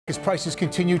As prices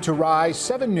continue to rise,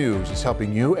 7 News is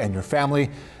helping you and your family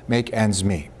make ends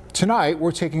meet. Tonight,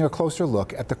 we're taking a closer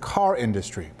look at the car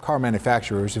industry. Car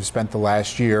manufacturers have spent the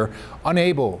last year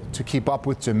unable to keep up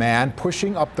with demand,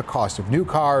 pushing up the cost of new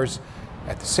cars.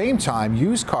 At the same time,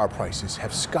 used car prices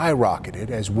have skyrocketed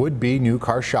as would-be new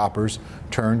car shoppers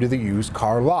turn to the used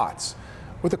car lots.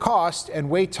 With the cost and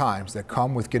wait times that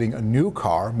come with getting a new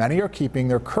car, many are keeping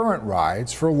their current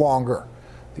rides for longer.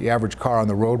 The average car on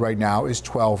the road right now is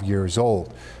 12 years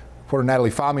old. Reporter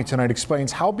Natalie Fahmy tonight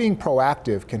explains how being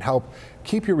proactive can help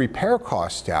keep your repair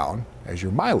costs down as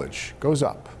your mileage goes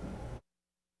up.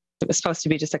 It was supposed to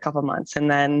be just a couple months and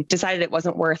then decided it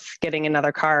wasn't worth getting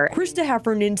another car. Krista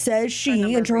Heffernan says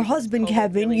she and her husband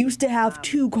Kevin used to have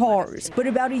 2 cars, but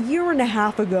about a year and a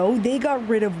half ago, they got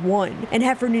rid of one. And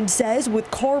Heffernan says with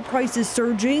car prices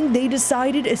surging, they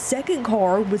decided a second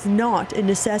car was not a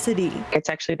necessity. It's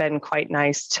actually been quite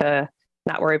nice to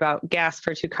not worry about gas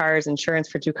for 2 cars, insurance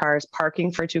for 2 cars,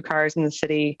 parking for 2 cars in the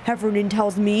city. Heffernan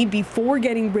tells me before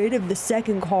getting rid of the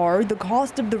second car, the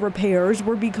cost of the repairs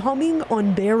were becoming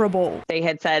unbearable. They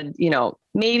had said,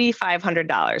 maybe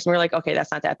 $500. And we were like, okay,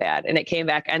 that's not that bad. And it came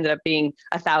back, ended up being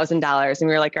 $1,000. And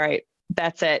we were like, all right,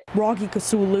 that's it. Rocky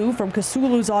Kasulu from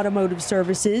Kasulu's Automotive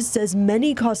Services says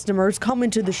many customers come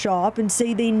into the shop and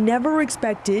say they never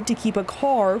expected to keep a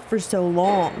car for so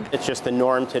long. It's just the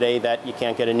norm today that you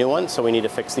can't get a new one, so we need to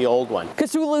fix the old one.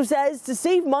 Kasulu says to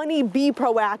save money, be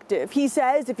proactive. He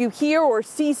says if you hear or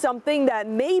see something that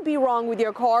may be wrong with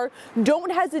your car, don't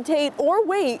hesitate or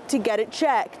wait to get it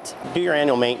checked. Do your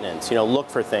annual maintenance, look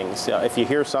for things. If you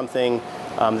hear something,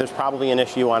 there's probably an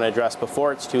issue you want to address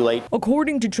before it's too late.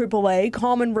 According to AAA,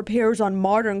 common repairs on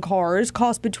modern cars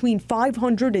cost between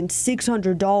 $500 and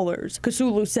 $600.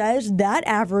 Kasulu says that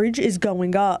average is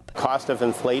going up. Costs have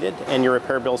inflated and your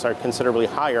repair bills are considerably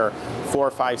higher 4,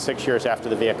 5, 6 years after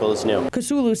the vehicle is new.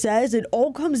 Kasulu says it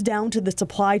all comes down to the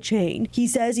supply chain. He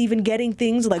says even getting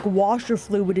things like washer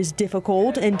fluid is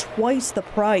difficult and twice the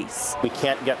price. We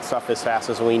can't get stuff as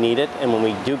fast as we need it, and when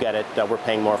we do get it, we're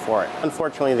paying more for it.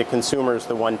 Unfortunately, the consumer is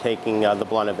the one taking the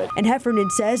blunt of it. And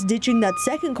Heffernan says ditching that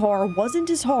second car wasn't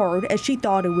as hard as she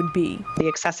thought it would be. The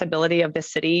accessibility of the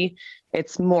city,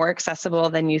 it's more accessible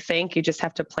than you think. You just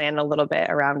have to plan a little bit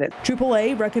around it.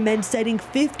 AAA recommends setting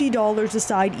 $50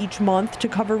 aside each month to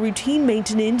cover routine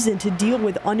maintenance and to deal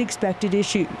with unexpected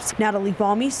issues. Natalie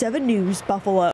Fahmy, 7 News, Buffalo.